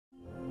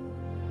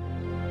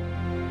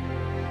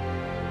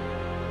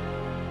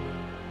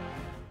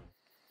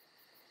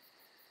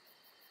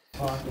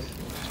pocket.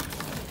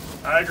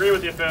 I agree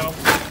with you, Phil.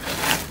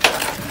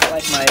 I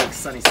like my eggs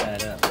sunny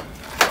side up.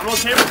 I'm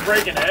okay with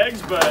breaking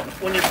eggs, but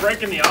when you're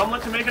breaking the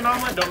omelet to make an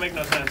omelet, don't make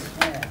no sense.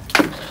 Yeah.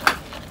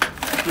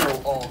 They're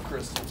all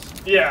crystals.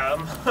 Yeah.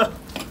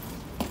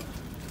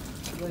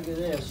 Look at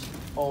this.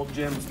 All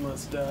gems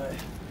must die.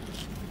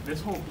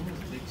 This whole thing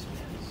is big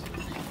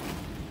space.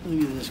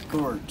 Look at this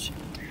quartz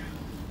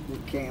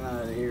that came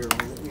out of here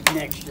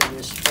next to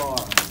this spar.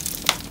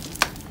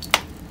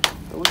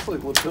 It looks like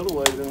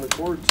lepidolite in the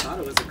quartz. I thought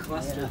it was a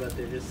cluster, but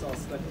they're just all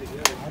stuck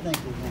together. I think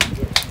we're going to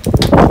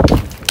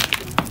get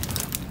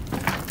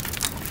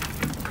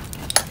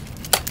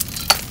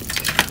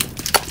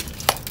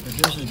but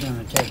this is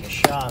going to take a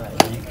shot, I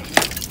think.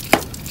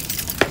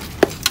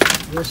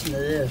 Listen to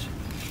this.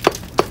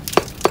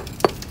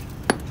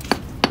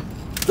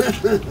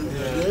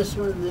 This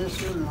one,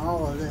 and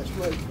all of this.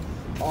 Look,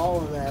 all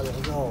of that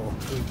will go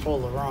if we pull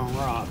the wrong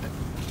rock.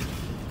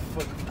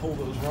 Fucking pull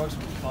those rocks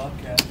with the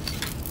bobcat.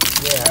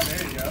 Yeah.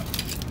 There you go.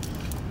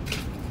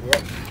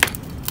 Yep.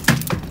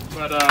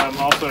 But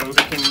also, it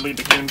can lead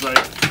to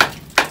kunzite.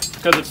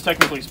 Because it's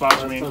technically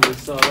spodumene. Last time we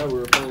saw that, we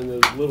were finding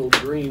those little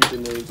greens,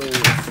 and there was only a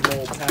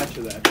small patch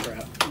of that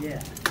crap.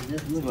 Yeah.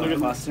 Look at the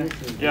cluster.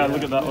 Yeah,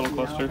 look at that little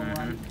cluster.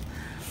 Mm-hmm.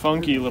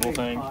 Funky little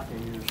thing.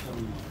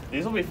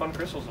 These will be fun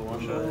crystals to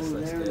wash Oh, out.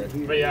 there,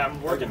 here. But yeah,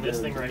 I'm working this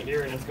thing right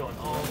here, and it's going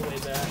all the way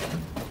back.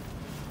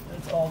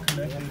 It's all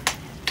connected.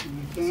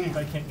 You See if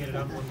I can't. can't get it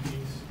out in one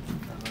piece.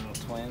 A little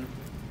twin.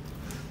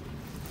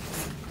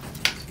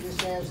 This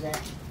has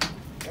that,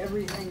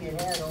 everything it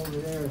had over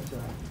there at the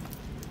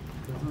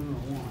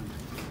 101.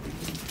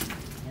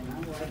 And I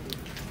like it.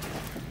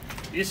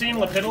 You seen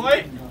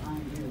lepidolite?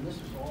 Behind here, this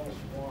is all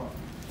spar.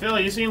 Phil,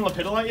 you seen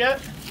lepidolite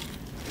yet?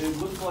 It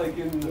looked like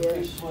in the Yes.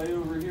 fish play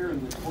over here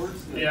in the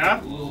quartz.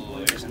 Yeah?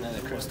 There's another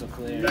crystal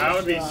clear. That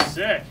would be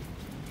sick.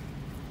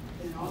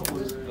 Oh,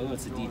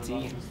 it's a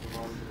DT.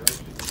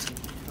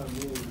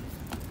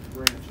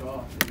 Branch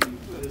off.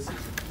 This is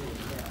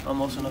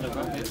Almost another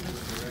bucket.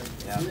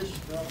 Yeah. This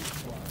stuff,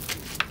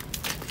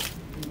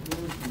 it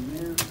goes from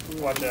there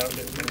to Watch out.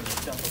 It's gonna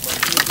dump a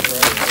bunch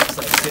Looks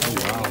like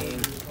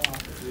citrulline.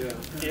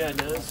 yeah. Yeah, it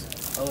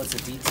does. Oh, it's a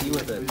DT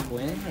with a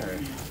twin,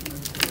 or?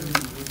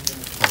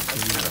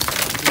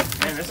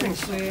 Man, this thing's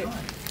sweet.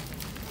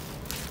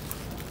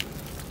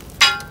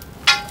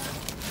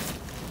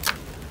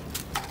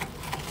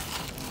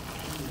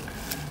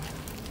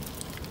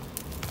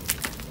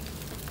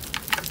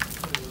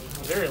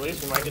 At the very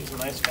least, we might get some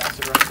nice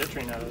acid rust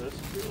citrine out of this.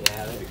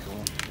 Yeah, that'd be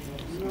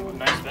cool.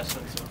 Nice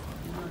specimen. So.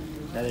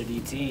 Another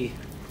DT.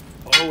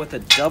 Oh, with a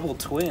double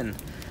twin.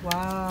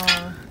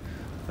 Wow.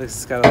 Looks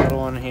it's got a little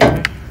one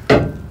here.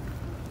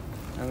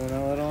 And then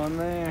a little one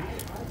there.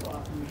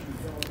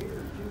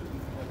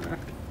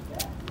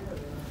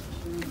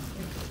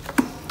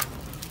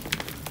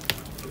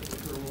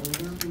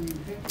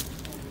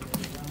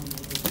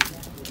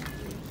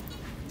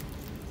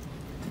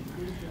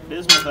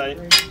 Bismuthite.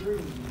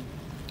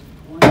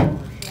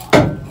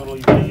 Little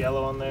bit of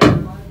yellow on there.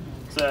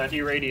 It's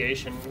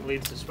irradiation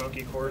leads to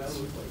smoky quartz.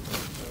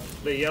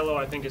 The yellow,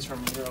 I think, is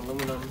from either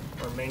aluminum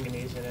or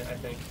manganese in it, I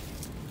think.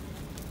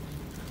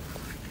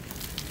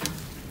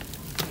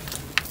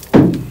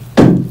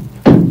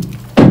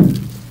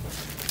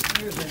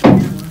 Here's a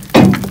hammer.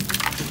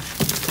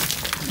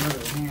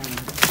 Another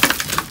hammer.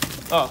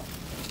 Oh,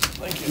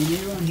 thank You you.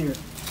 need one here.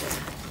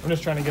 I'm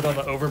just trying to get all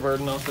the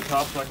overburden off the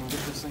top so I can get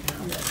this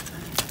thing out.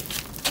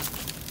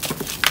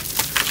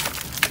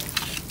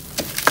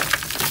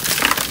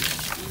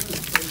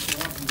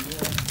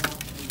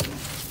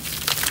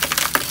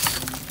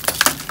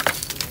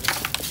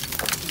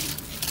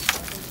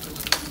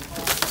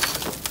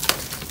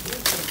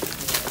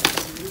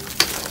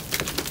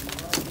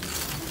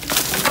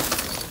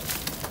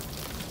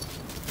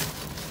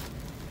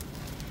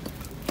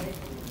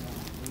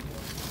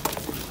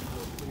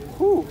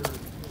 Whew.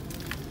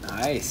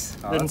 Nice.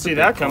 Oh, Didn't that's a see big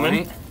that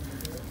coming. point.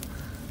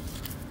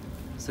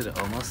 Is it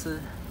almost a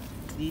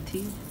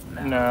DT?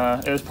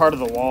 Nah, it was part of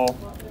the wall.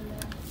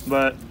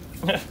 But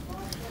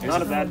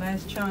not a Oh, bad.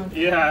 nice chunk.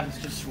 Yeah, it's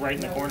just right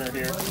in the corner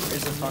here.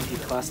 There's a funky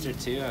cluster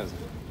too. Has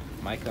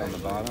mica on the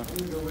bottom.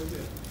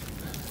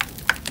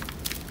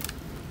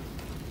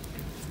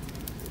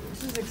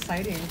 This is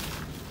exciting.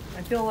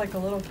 I feel like a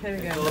little kid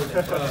again.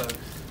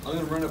 I'm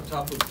gonna run up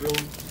top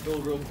with Bill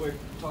real quick,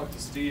 talk to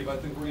Steve. I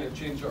think we're gonna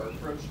change our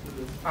approach to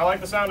this. I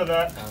like the sound of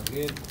that. Sounds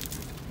good.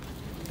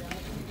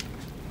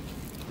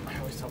 I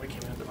always thought we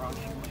came in at the wrong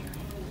angle here.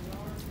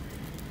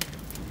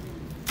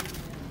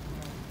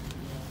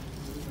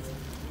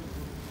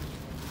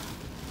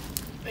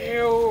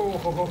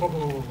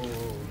 Ew,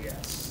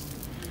 yes.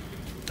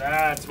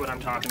 That's what I'm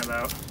talking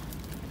about.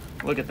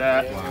 Look at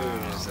that.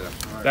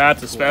 Wow.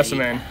 That's a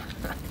specimen.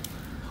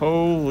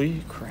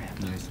 Holy crap.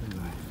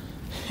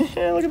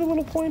 Look at the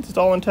little points. It's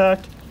all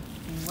intact.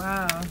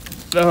 Wow.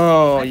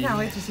 Oh, I can't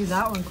wait to see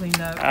that one cleaned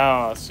up.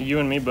 Oh, so you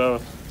and me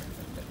both.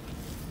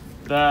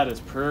 That is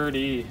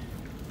pretty.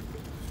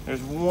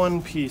 There's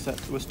one piece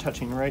that was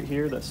touching right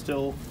here that's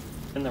still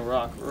in the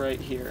rock right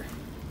here.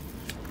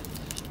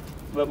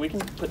 but we can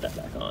put that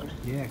back on.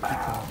 Yeah, keep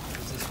that.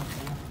 Is this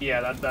one there?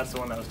 Yeah, that's the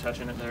one that was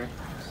touching it there.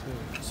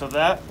 So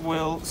that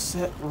will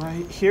sit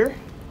right here,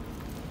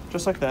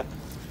 just like that.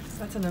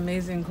 That's an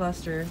amazing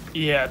cluster.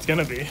 Yeah, it's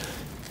gonna be.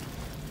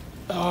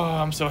 Oh,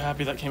 I'm so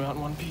happy that came out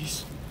in one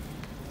piece.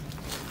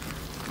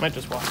 Might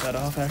just wash that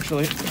off,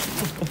 actually.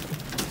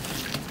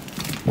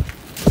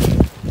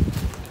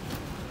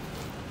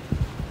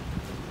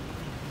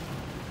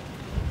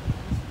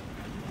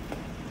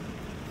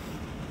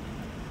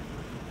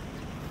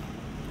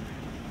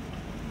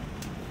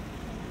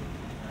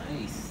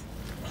 Nice.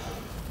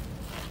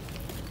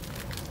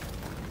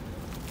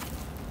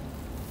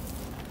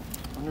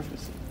 I wonder if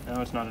it's...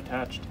 No, it's not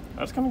attached.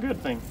 That's kind of a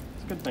good thing.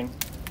 It's a good thing.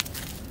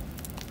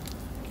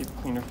 Keep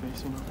a cleaner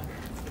facing on it.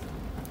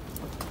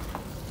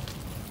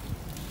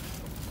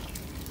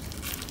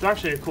 It's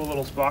actually a cool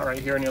little spot right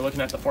here, and you're looking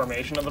at the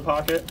formation of the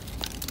pocket.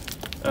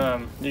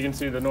 You can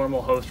see the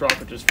normal host rock,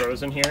 which is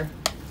frozen here.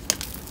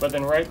 But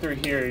then right through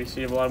here, you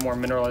see a lot more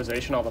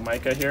mineralization, all the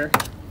mica here.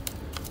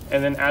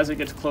 And then as it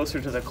gets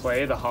closer to the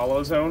clay, the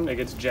hollow zone, it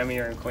gets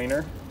gemmier and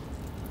cleaner.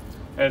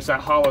 And it's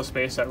that hollow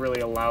space that really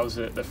allows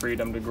it the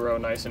freedom to grow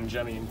nice and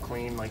gemmy and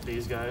clean like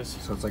these guys.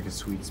 So it's like a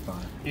sweet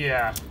spot.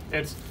 Yeah,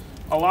 it's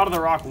a lot of the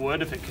rock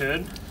would if it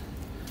could.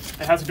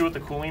 It has to do with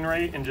the cooling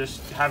rate and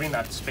just having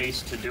that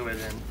space to do it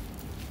in.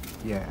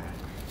 Yeah.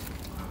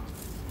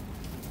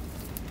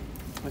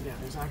 But yeah,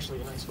 there's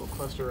actually a nice little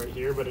cluster right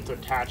here, but it's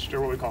attached,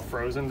 or what we call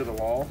frozen, to the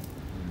wall.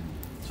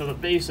 So the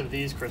base of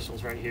these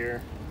crystals right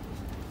here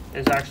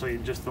is actually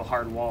just the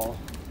hard wall.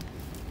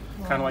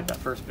 Wow. Kind of like that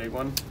first big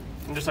one.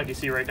 And just like you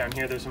see right down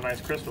here, there's some nice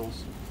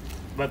crystals,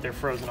 but they're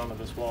frozen onto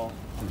this wall.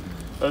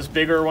 Those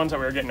bigger ones that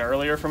we were getting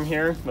earlier from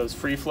here, those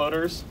free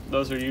floaters,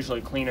 those are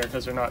usually cleaner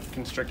because they're not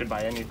constricted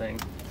by anything.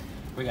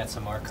 We got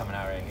some more coming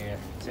out right here.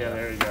 Yeah,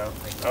 there you go.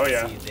 Like, Oh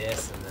yeah. See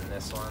this and then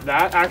this one.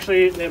 That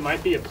actually, it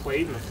might be a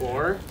plate in the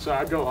floor, so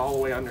I'd go all the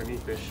way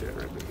underneath this shit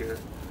right here.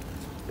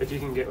 If you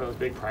can get those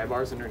big pry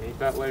bars underneath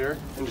that layer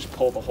and just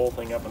pull the whole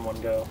thing up in one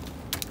go.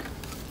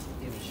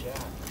 Give it a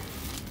shot.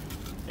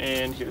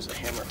 And here's a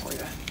hammer for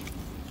you.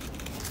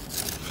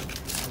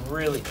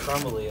 Really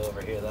crumbly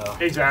over here though.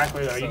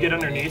 Exactly though, you So get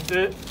underneath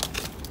it.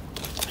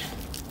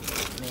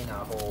 may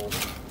not hold.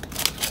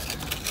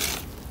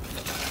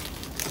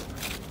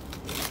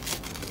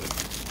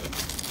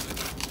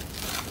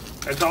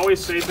 It's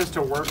always safest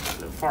to work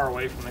far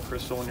away from the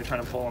crystal when you're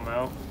trying to pull them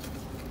out.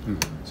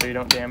 So you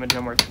don't damage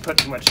them or put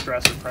too much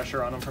stress or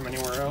pressure on them from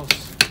anywhere else.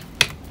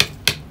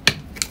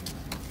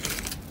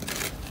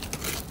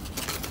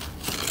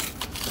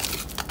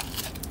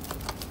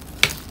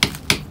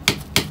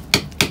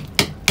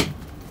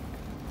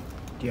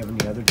 Do you have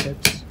any other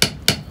tips?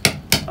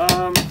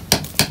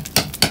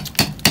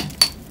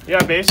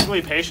 Yeah,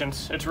 basically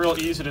patience. It's real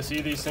easy to see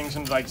these things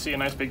and like see a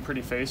nice big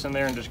pretty face in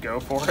there and just go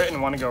for it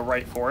and want to go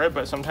right for it,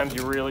 but sometimes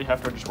you really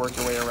have to just work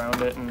your way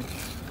around it and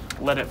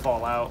let it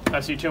fall out. I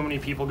see too many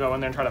people go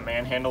in there and try to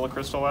manhandle a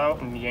crystal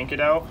out and yank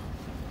it out,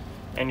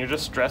 and you're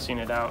just stressing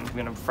it out and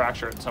you're going to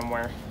fracture it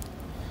somewhere.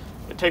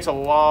 It takes a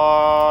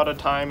lot of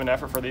time and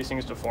effort for these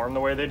things to form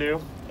the way they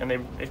do, and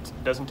it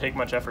doesn't take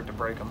much effort to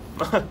break them.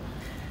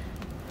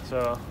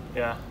 So,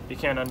 yeah, you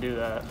can't undo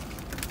that.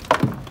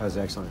 That was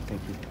excellent.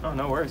 Thank you. Oh,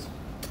 no worries.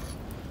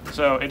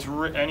 So it's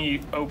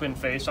any open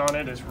face on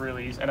it is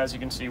really easy, and as you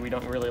can see, we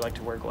don't really like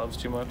to wear gloves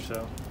too much.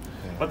 So,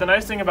 Yeah. but the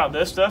nice thing about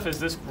this stuff is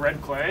this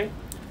red clay,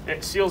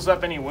 it seals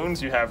up any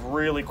wounds you have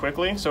really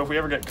quickly. So if we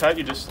ever get cut,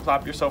 you just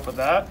slap yourself with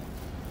that,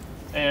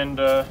 and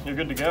you're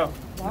good to go.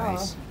 Wow.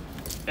 Nice.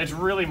 It's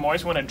really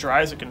moist. When it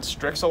dries, it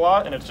constricts a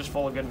lot, and it's just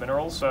full of good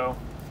minerals. So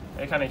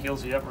it kind of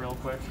heals you up real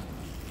quick,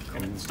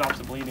 and it stops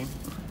the bleeding.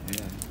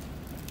 Yeah.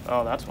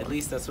 Oh, that's At one.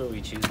 least that's what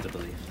we choose to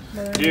believe.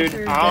 Mother Dude,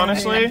 Nature's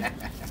honestly, been-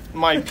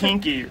 my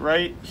pinky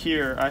right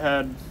here, I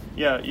had,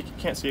 yeah, you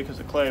can't see it because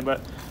of clay, but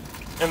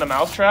in the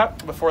mouth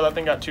trap, before that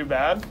thing got too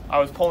bad, I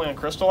was pulling a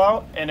crystal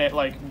out, and it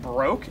like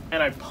broke,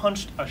 and I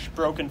punched a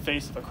broken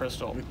face of a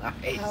crystal.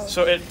 Nice.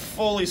 So it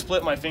fully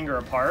split my finger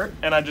apart,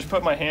 and I just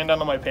put my hand down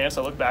on my pants.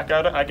 I looked back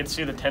at it, I could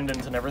see the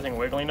tendons and everything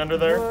wiggling under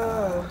there.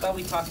 Whoa. I thought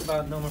we talked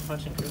about no more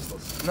punching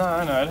crystals. No,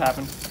 I know, it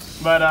happened.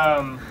 But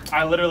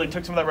I literally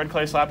took some of that red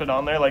clay, slapped it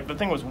on there. Like, the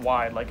thing was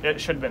wide. Like,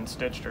 it should have been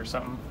stitched or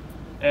something.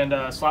 And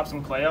slapped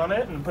some clay on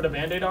it and put a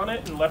Band-Aid on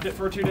it and left it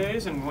for 2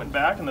 days and went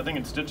back, and the thing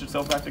had stitched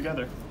itself back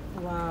together.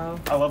 Wow.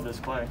 I love this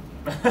clay.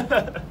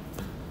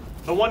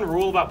 The one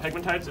rule about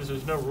pegmatites is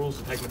there's no rules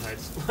to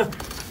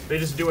pegmatites. They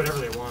just do whatever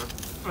they want.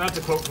 And that's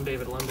a quote from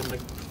David London, the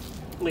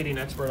leading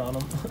expert on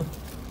them.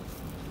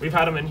 We've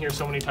had him in here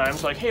so many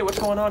times, like, hey, what's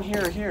going on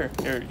here or here?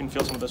 Here, you can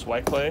feel some of this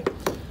white clay.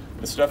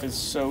 This stuff is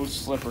so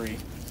slippery.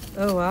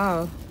 Oh,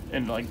 wow.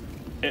 And like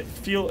it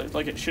feels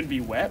like it should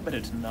be wet, but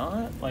it's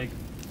not. Like,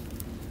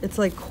 It's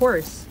like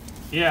coarse.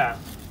 yeah,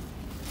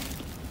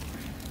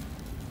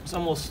 it's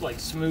almost like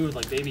smooth,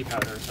 like baby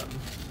powder or something.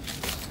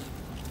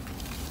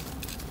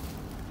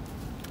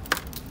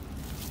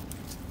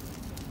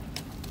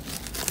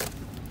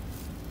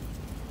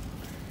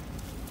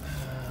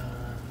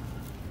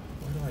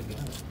 Where do I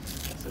go?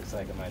 This looks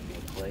like it might be a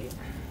plate.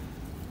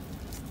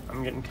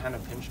 I'm getting kind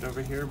of pinched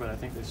over here, but I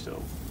think there's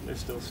still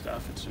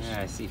stuff. It's just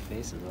Yeah, I see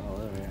faces all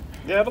over here.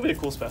 yeah, it'll be a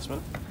cool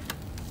specimen.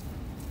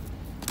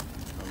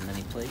 A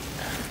mini plate.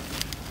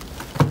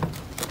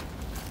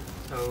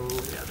 Oh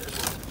yeah, there's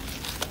one.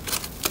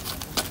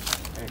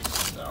 There's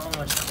so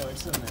much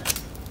quartz in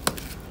this.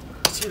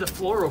 See, the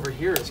floor over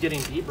here is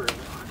getting deeper in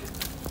the pocket.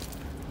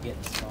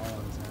 Getting small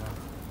ones now.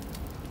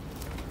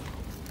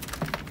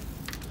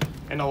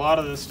 And a lot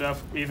of this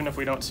stuff, even if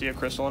we don't see a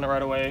crystal in it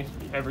right away,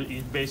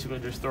 you basically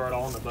just throw it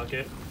all in the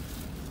bucket.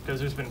 Because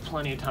there's been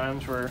plenty of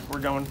times where we're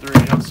going through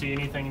and you don't see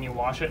anything and you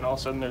wash it and all of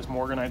a sudden there's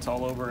morganites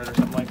all over it or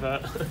something like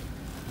that.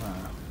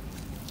 Wow.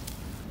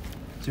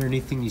 Is there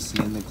anything you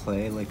see in the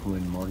clay, like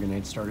when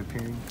morganites start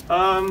appearing?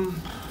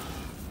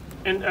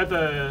 And at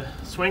the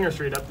Swinger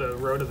Street, up the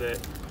road of it,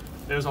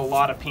 there's a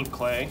lot of pink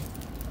clay.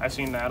 I've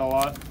seen that a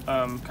lot,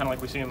 kind of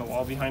like we see in the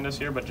wall behind us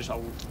here, but just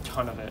a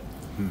ton of it.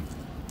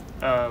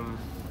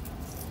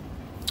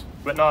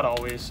 But not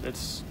always.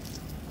 It's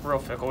real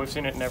fickle. We've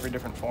seen it in every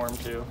different form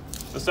too.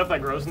 The stuff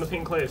that grows in the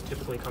pink clay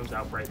typically comes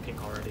out bright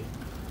pink already,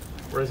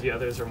 whereas the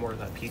others are more of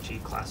that peachy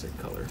classic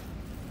color.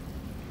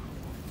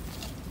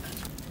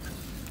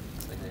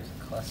 Looks like there's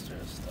a cluster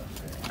of stuff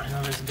there. I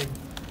know there's a big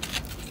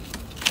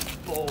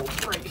bowl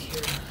right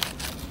here.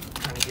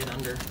 Trying to get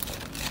under.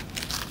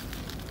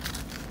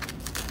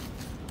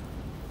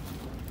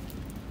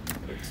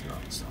 But it's not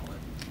solid.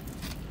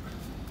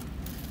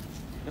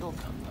 It'll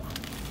come though.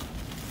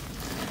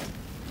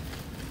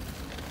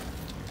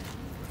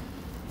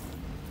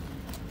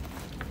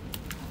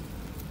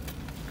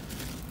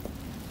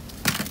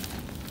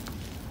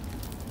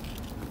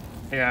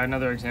 Yeah,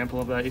 another example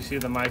of that. You see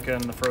the mica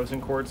and the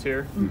frozen quartz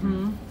here?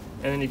 Mm-hmm. And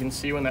then you can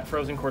see when that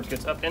frozen quartz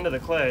gets up into the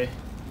clay,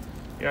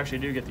 you actually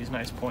do get these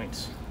nice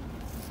points.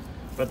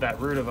 But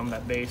that root of them,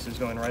 that base, is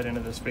going right into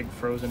this big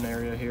frozen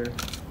area here,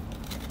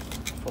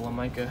 full of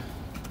mica.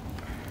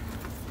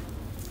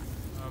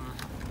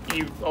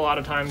 A lot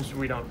of times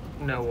we don't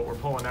know what we're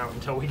pulling out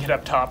until we get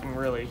up top and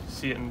really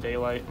see it in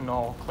daylight and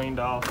all cleaned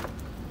off.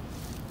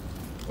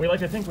 We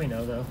like to think we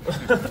know, though.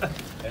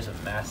 There's a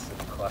massive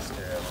cluster of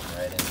them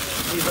right in there.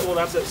 Well,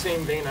 that's that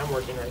same vein I'm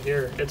working right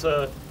here. It's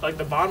like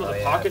the bottom of the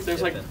yeah, pocket. it's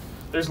There's dipping.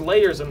 there's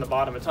layers in the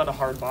bottom. It's not a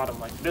hard bottom.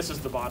 Like this is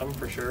the bottom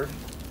for sure.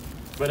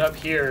 But up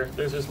here,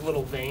 there's this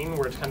little vein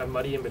where it's kind of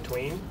muddy in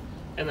between,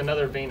 and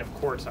another vein of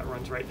quartz that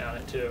runs right down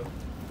it too,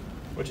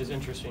 which is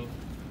interesting.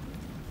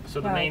 So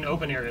the main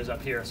open area is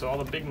up here. So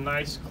all the big,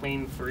 nice,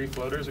 clean, free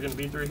floaters are going to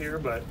be through here,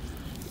 but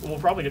we'll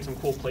probably get some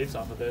cool plates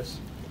off of this.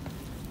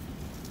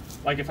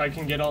 Like if I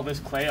can get all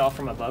this clay off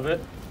from above it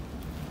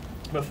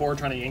before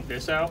trying to yank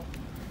this out,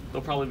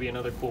 there'll probably be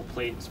another cool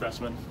plate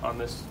specimen on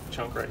this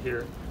chunk right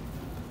here.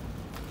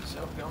 So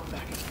going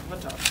back in from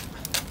the top.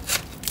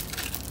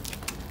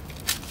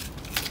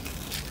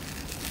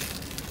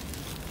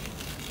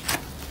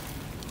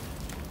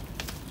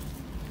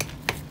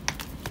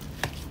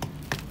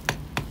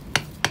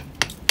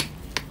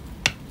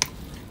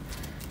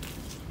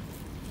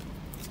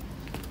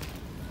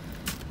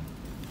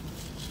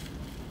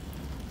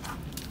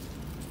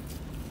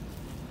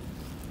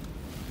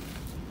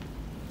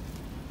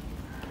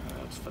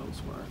 That's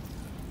feldspar.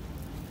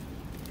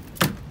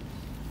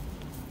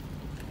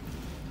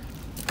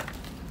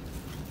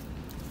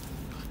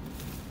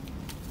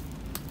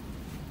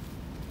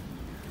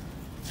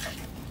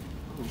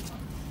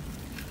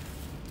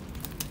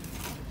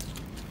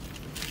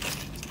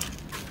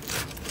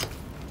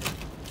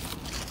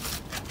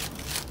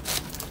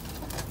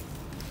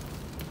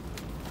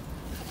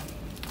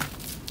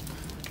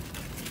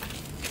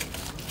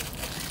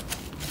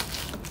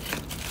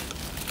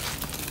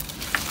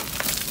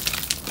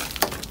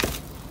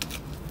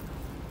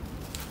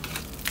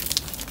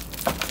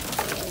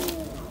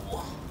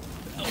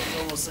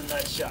 Almost a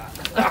nut shot.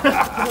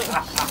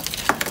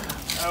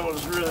 That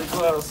was really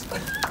close.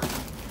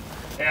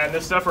 Yeah, and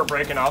this stuff we're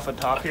breaking off the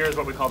top here is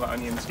what we call the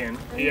onion skin.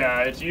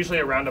 Yeah, it's usually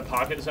around a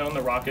pocket zone.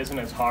 The rock isn't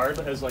as hard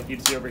as like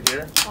you'd see over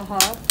here.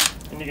 Uh-huh.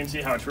 And you can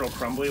see how it's real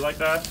crumbly like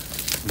that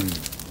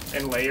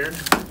and layered.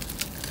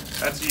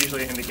 That's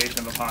usually an indication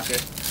of a pocket.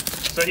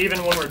 So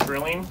even when we're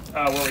drilling,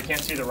 where we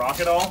can't see the rock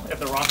at all, if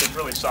the rock is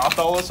really soft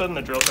all of a sudden,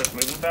 the drill starts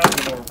moving fast,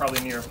 we know we're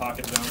probably near a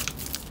pocket zone.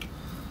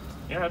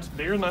 Yeah, it's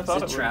bigger than I thought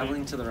it would be. Is it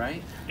traveling to the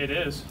right? It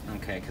is.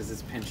 Okay, because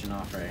it's pinching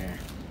off right here.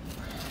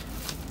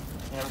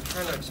 Yeah, I'm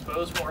trying to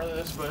expose more of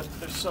this, but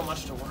there's so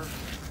much to work.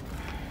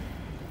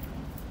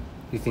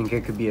 You think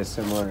it could be a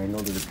similar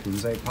angle to the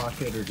kunzite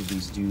pocket, or do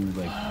these do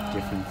like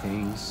different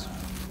things?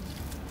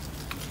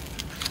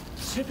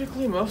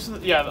 Typically, most of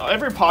the, yeah,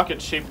 every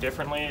pocket's shaped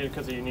differently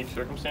because of unique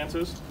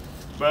circumstances.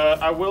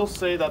 But I will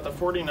say that the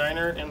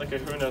 49er and the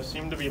Kahuna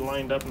seem to be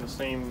lined up in the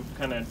same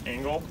kind of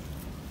angle.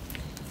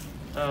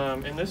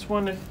 In this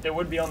one, it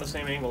would be on the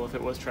same angle if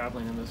it was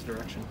traveling in this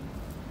direction.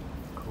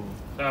 Cool.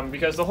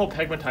 Because the whole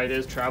pegmatite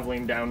is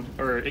traveling down,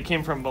 or it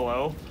came from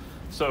below,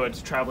 so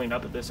it's traveling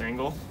up at this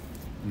angle.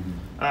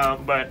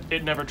 Mm-hmm. But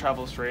it never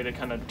travels straight. It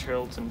kind of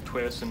tilts and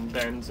twists and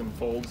bends and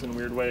folds in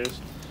weird ways.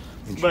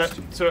 But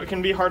Interesting. so it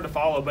can be hard to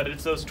follow, but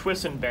it's those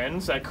twists and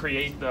bends that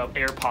create the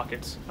air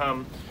pockets.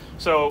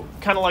 So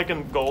kind of like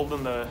in gold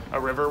in a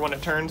river when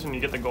it turns and you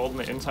get the gold in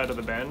the inside of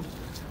the bend.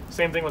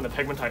 Same thing when the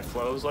pegmatite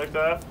flows like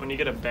that. When you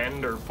get a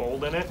bend or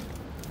fold in it,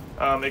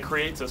 it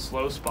creates a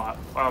slow spot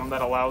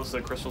that allows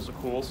the crystals to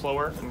cool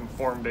slower and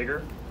form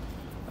bigger.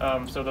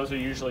 So those are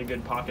usually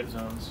good pocket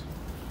zones.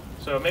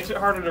 So it makes it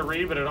harder to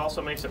read, but it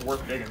also makes it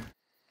worth digging.